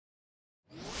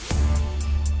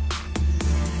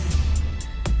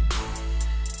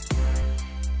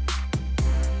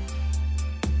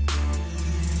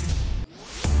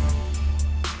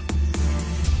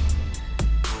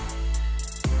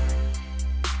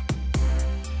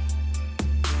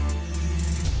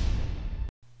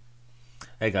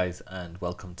Hey guys, and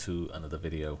welcome to another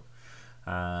video.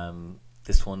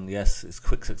 This one, yes, is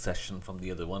quick succession from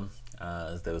the other one,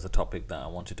 as there was a topic that I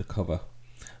wanted to cover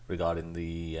regarding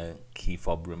the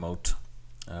KeyFob remote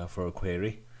for a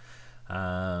query.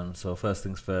 So first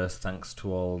things first, thanks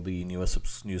to all the new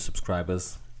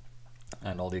subscribers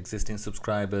and all the existing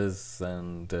subscribers,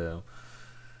 and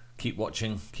keep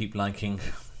watching, keep liking,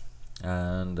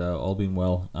 and all being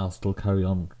well, I'll still carry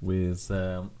on with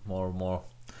more and more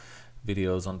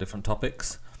videos on different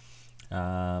topics.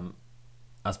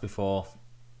 As before,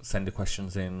 send the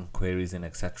questions in, queries in,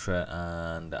 etc.,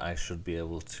 and I should be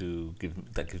able to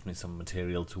gives me some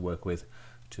material to work with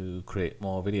to create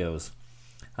more videos.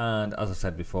 And as I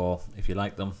said before, if you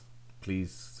like them,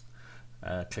 please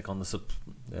click on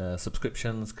the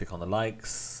subscriptions, click on the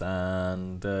likes,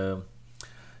 and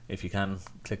if you can,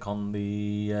 click on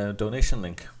the donation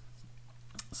link.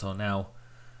 So now,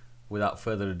 without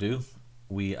further ado,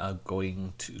 we are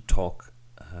going to talk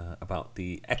about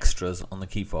the extras on the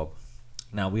KeyFob.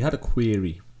 Now, we had a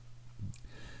query.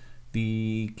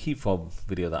 The KeyFob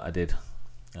video that I did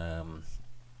a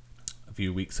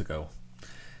few weeks ago,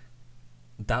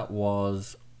 that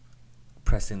was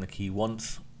pressing the key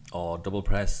once, or double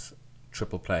press,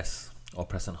 triple press, or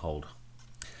press and hold.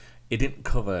 It didn't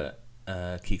cover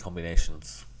key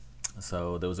combinations.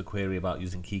 So there was a query about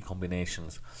using key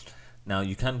combinations. Now,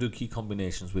 you can do key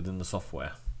combinations within the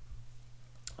software.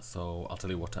 So I'll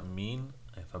tell you what I mean.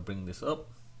 If I bring this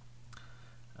up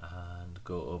and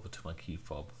go over to my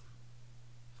KeyFob,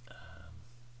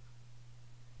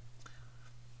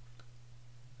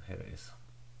 here it is.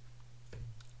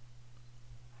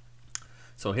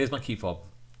 So here's my KeyFob.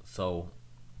 So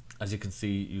as you can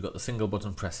see, you've got the single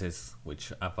button presses,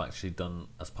 which I've actually done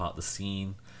as part of the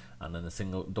scene, and then the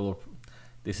single double.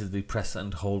 This is the press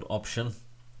and hold option.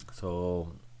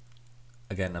 So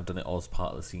again, I've done it all as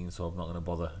part of the scene, so I'm not going to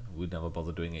bother. We'd never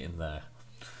bother doing it in there,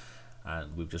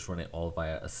 and we've just run it all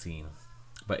via a scene.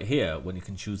 But here, when you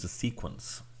can choose a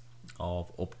sequence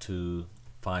of up to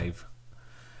 5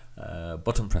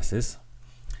 button presses,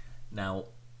 now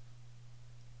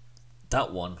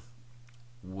that one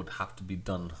would have to be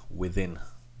done within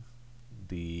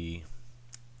the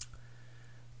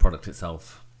product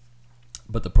itself.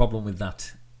 But the problem with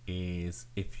that is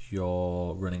if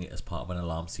you're running it as part of an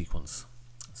alarm sequence.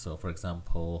 So for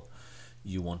example,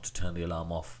 you want to turn the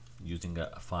alarm off using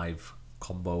a 5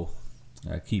 combo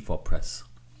KeyFob press.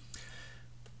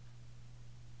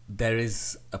 There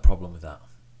is a problem with that.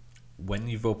 When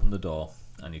you've opened the door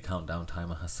and your countdown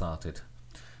timer has started,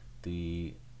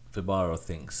 the Fibaro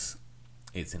thinks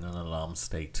it's in an alarm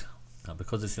state. Now,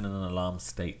 because it's in an alarm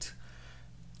state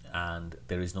and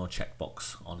there is no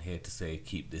checkbox on here to say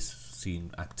keep this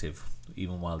scene active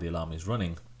even while the alarm is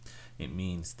running, it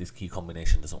means this key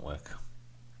combination doesn't work.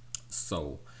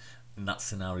 So in that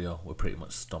scenario, we're pretty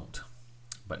much stumped.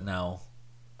 But now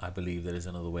I believe there is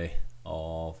another way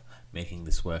of making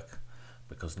this work,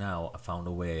 because now I found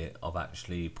a way of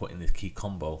actually putting this key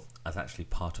combo as actually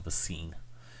part of a scene.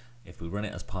 If we run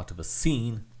it as part of a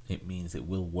scene, it means it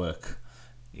will work,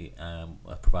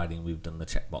 providing we've done the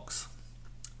checkbox.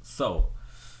 So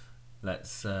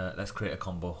let's create a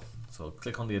combo. So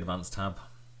click on the Advanced tab,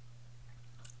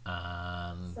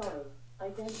 and sorry, I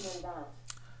don't know that.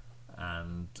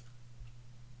 And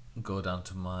go down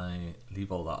to my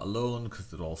leave all that alone because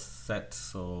they're all set.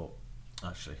 So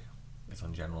actually, it's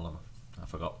on general. I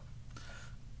forgot.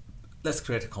 Let's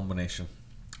create a combination.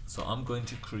 So I'm going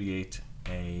to create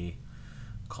a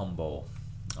combo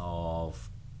of,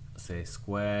 say,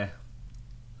 square,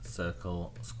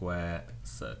 circle, square,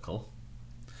 circle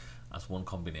as one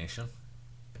combination.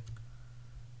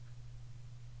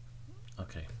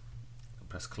 Okay,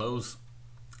 press close,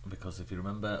 because if you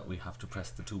remember, we have to press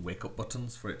the 2 wake up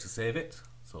buttons for it to save it.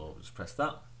 So just press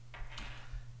that,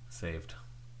 saved,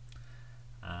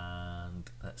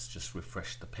 and let's just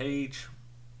refresh the page.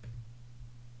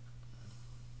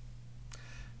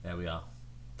 There we are.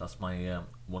 That's my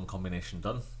one combination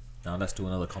done. Now let's do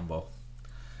another combo.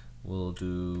 We'll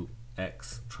do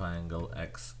X, triangle,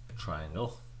 add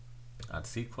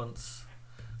sequence,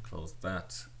 close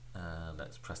that, and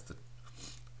let's press the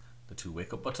 2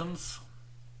 wake up buttons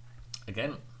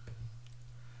again,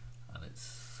 and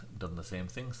it's done the same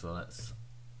thing. So let's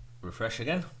refresh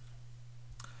again.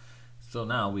 So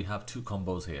now we have 2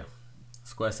 combos here: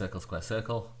 square,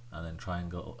 circle, and then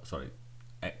triangle, sorry,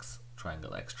 X,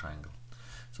 triangle, X, triangle.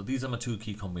 So these are my 2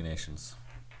 key combinations.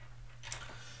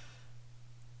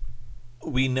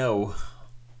 We know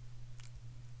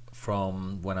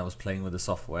from when I was playing with the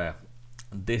software,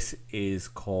 this is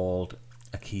called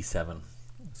a key 7.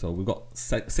 So we've got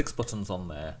 6 buttons on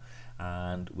there,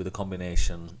 and with a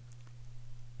combination,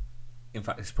 in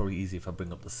fact it's probably easy if I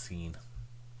bring up the scene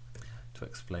to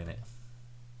explain it.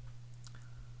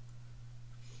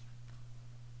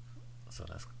 So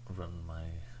let's run my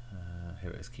here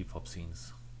it is, KeyFob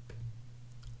scenes.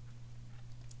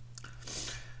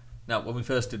 Now when we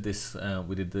first did this,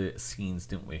 we did the scenes,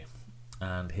 didn't we?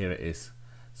 And here it is.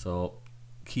 So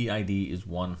key ID is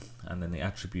 1, and then the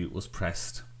attribute was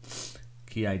pressed.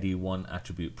 Key ID 1,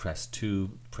 attribute press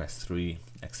 2, press 3,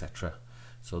 etc.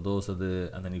 So those are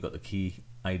the, and then you've got the key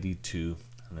ID 2,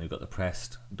 and then you've got the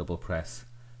pressed, double press,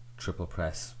 triple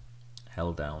press,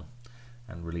 held down,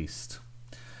 and released.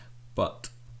 But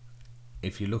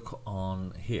if you look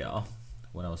on here,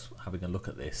 when I was having a look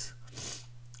at this,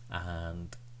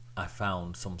 and I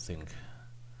found something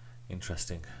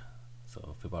interesting.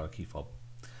 So Fibaro KeyFob.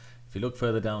 If you look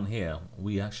further down here,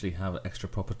 we actually have extra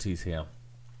properties here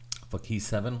for key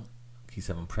 7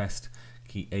 pressed,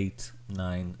 key 8,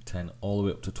 9, 10, all the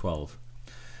way up to 12.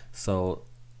 So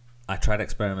I tried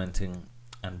experimenting,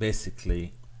 and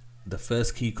basically the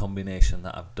first key combination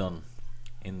that I've done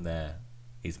in there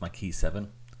is my key 7.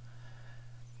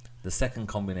 The second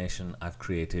combination I've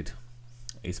created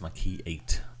is my key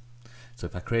 8. So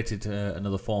if I created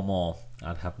another 4 more,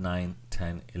 I'd have 9,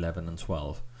 10, 11 and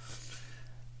 12.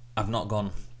 I've not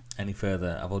gone any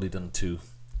further. I've only done 2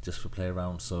 just for play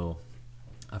around, so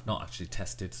I've not actually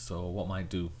tested. So what I might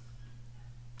do,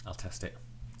 I'll test it.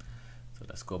 So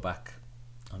let's go back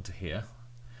onto here.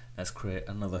 Let's create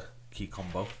another key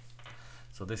combo.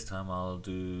 So this time I'll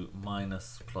do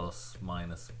minus, plus,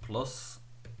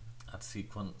 add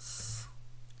sequence,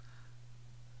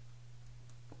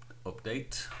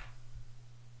 update,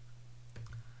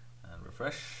 and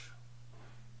refresh.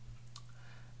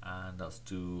 And let's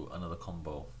do another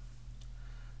combo.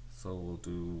 So we'll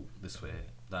do this way,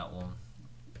 that one,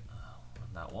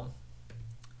 and that one,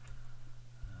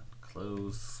 and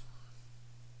close.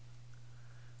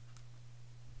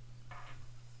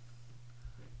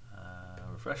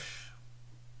 Refresh.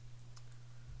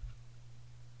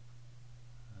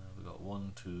 We've got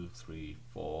 1, 2, 3,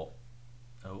 4.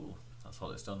 Oh, that's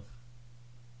all it's done.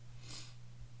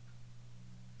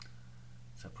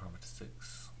 Set parameter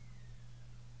 6.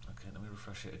 Okay, let me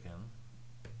refresh it again.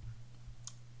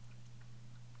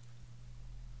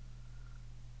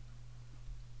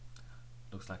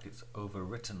 Looks like it's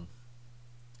overwritten.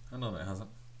 Oh no, it hasn't.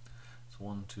 It's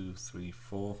 1, 2, 3,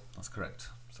 4. That's correct.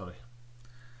 Sorry.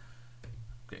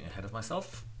 Getting ahead of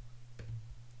myself.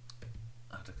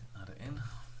 Add it in.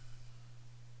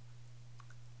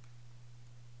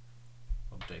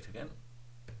 Update again.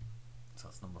 So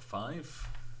that's number 5.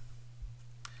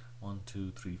 1,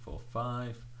 2, 3, 4,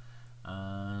 5.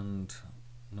 And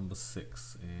number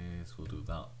 6 is, we'll do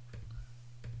that.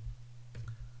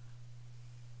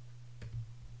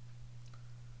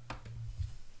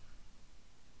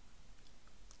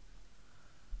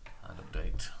 And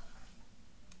update.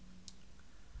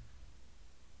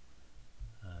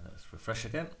 And let's refresh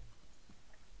again.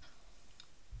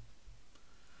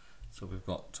 So we've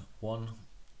got 1,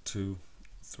 2,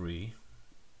 3,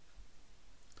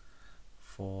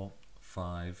 4,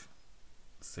 5,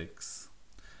 6.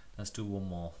 Let's do one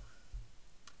more.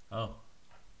 Oh,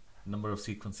 number of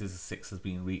sequences of 6 has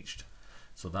been reached.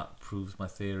 So that proves my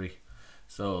theory.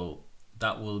 So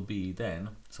that will be then,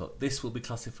 so this will be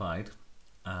classified.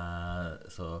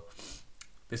 So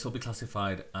this will be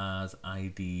classified as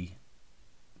ID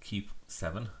key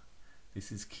 7.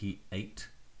 This is key 8,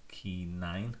 key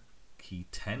 9, key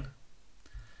 10,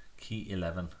 key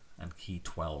 11, and key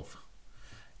 12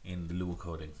 in the LUA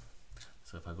coding.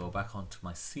 So if I go back onto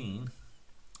my scene,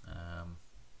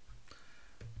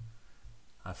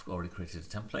 I've already created a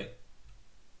template,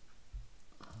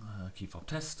 KeyFob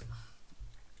test,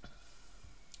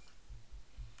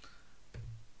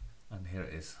 and here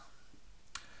it is.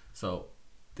 So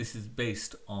this is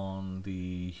based on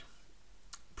the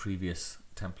previous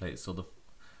template. So the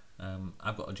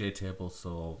I've got a JTable,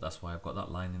 so that's why I've got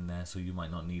that line in there. So you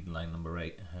might not need line number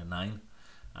 9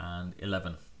 and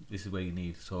 11. This is where you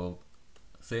need. So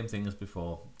same thing as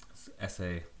before.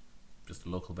 SA, just a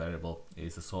local variable,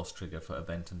 is the source trigger for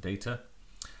event and data,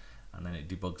 and then it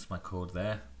debugs my code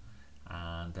there.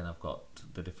 And then I've got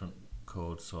the different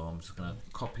codes. So I'm just going to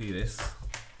copy this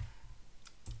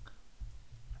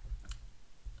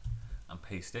and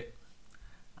paste it,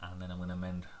 and then I'm going to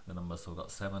amend the numbers. So I've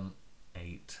got 7,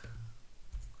 8,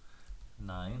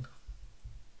 9,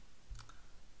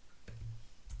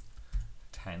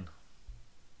 10,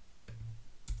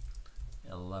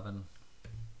 11,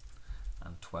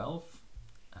 and 12,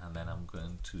 and then I'm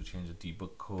going to change the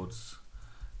debug codes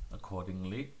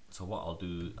accordingly. So what I'll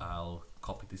do, I'll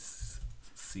copy this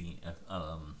scene,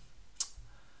 I'll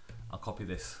copy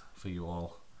this for you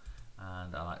all,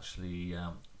 and I'll actually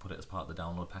put it as part of the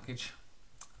download package,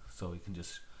 so you can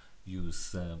just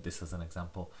use this as an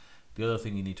example. The other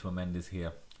thing you need to amend is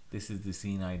here. This is the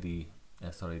scene ID,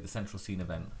 sorry, the central scene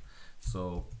event.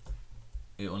 So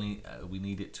it only we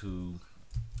need it to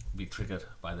be triggered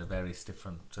by the various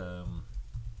different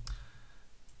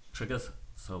triggers.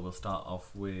 So we'll start off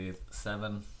with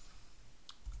 7,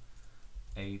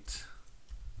 8,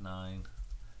 9,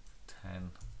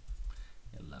 10,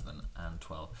 11 and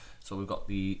 12. So we've got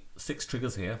the 6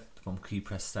 triggers here from key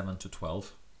press 7 to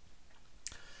 12.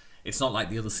 It's not like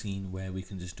the other scene where we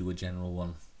can just do a general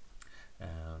one,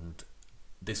 and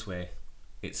this way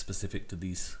it's specific to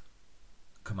these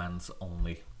commands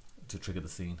only to trigger the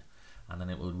scene, and then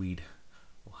it will read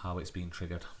how it's being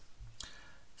triggered.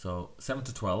 So 7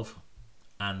 to 12,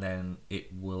 and then it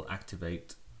will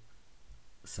activate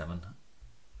 7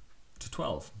 to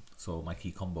 12. So my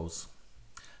key combos.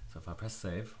 So if I press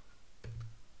save,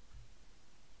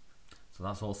 so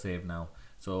that's all saved now.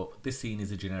 So this scene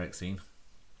is a generic scene,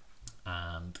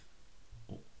 and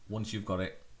once you've got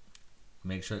it,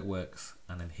 make sure it works,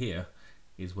 and then here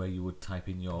is where you would type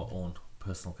in your own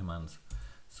personal commands.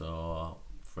 So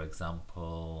for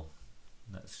example,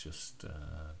 let's just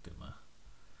dimmer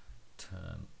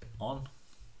turn on,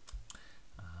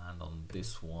 and on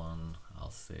this one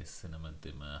I'll say cinema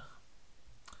dimmer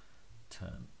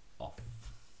turn off.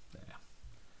 There.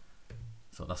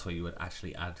 So that's where you would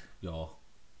actually add your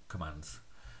commands.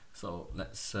 So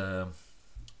let's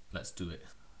do it.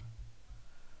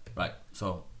 Right,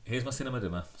 so here's my cinema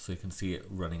dimmer, so you can see it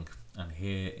running, and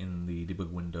here in the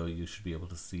debug window you should be able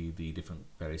to see the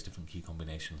various different key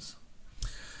combinations.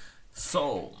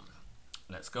 So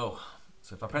let's go.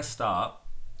 So if I press start,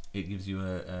 it gives you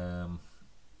an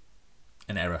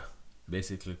error,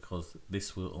 basically because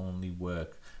this will only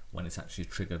work when it's actually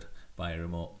triggered by a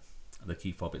remote, the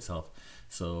key fob itself.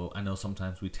 So I know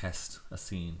sometimes we test a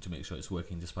scene to make sure it's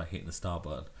working just by hitting the start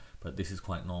button, but this is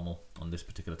quite normal on this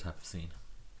particular type of scene.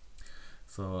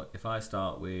 So if I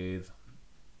start with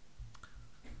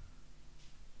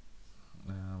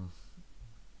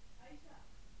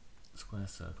square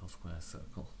circle, square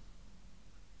circle,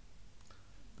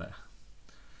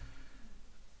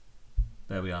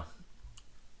 there we are.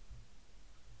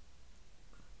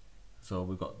 So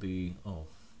we've got the, oh,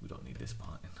 we don't need this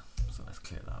part in, so let's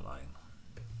clear that line.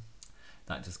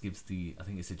 That just gives the, I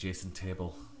think it's adjacent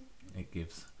table it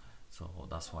gives, so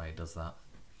that's why it does that.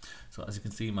 So as you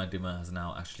can see, my dimmer has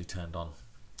now actually turned on.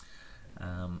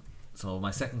 So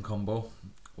my second combo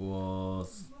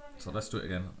was, so let's do it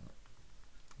again.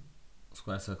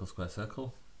 Square circle, square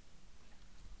circle.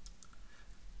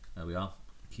 There we are,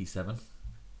 key 7.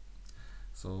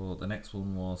 So the next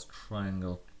one was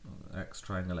triangle, X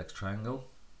triangle, X triangle.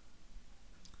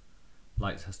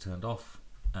 Lights has turned off,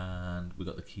 and we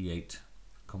got the key 8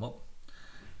 come up.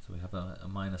 So we have a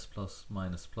minus plus,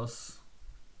 minus plus.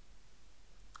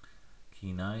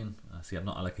 Key 9, see I've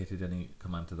not allocated any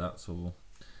command to that, so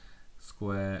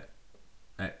square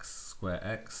X, square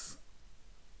X.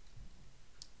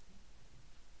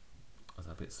 Was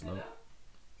that a bit slow?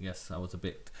 Yes, I was a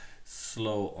bit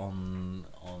slow on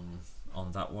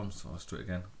that one, so let's do it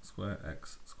again. Square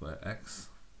X, square X.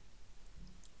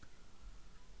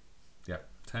 Yeah,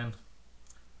 10.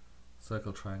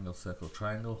 Circle, triangle, circle,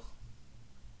 triangle.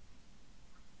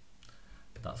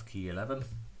 That's key 11.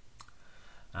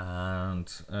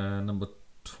 And number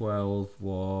 12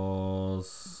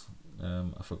 was,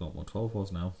 I forgot what 12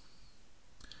 was now.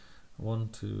 1,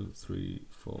 2, 3,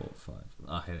 4, 5.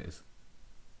 Ah, here it is.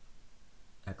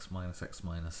 X minus, X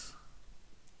minus.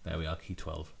 There we are, key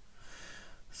 12.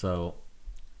 So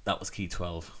that was key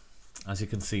 12. As you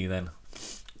can see then,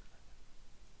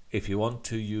 if you want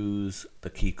to use the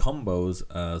key combos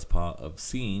as part of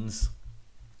scenes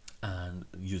and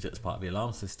use it as part of your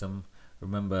alarm system,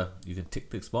 remember you can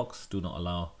tick this box, do not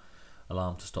allow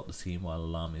alarm to stop the scene while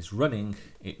alarm is running.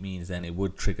 It means then it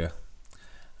would trigger,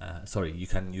 sorry, you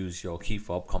can use your key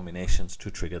fob combinations to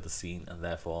trigger the scene, and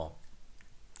therefore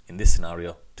in this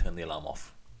scenario turn the alarm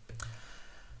off.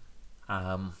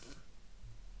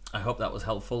 I hope that was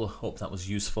helpful, hope that was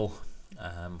useful,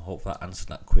 hope that answered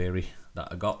that query that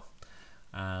I got,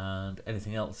 and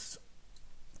anything else,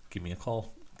 give me a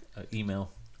call,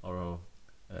 email, or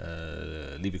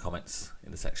leave your comments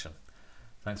in the section.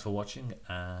 Thanks for watching,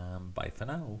 and bye for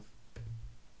now.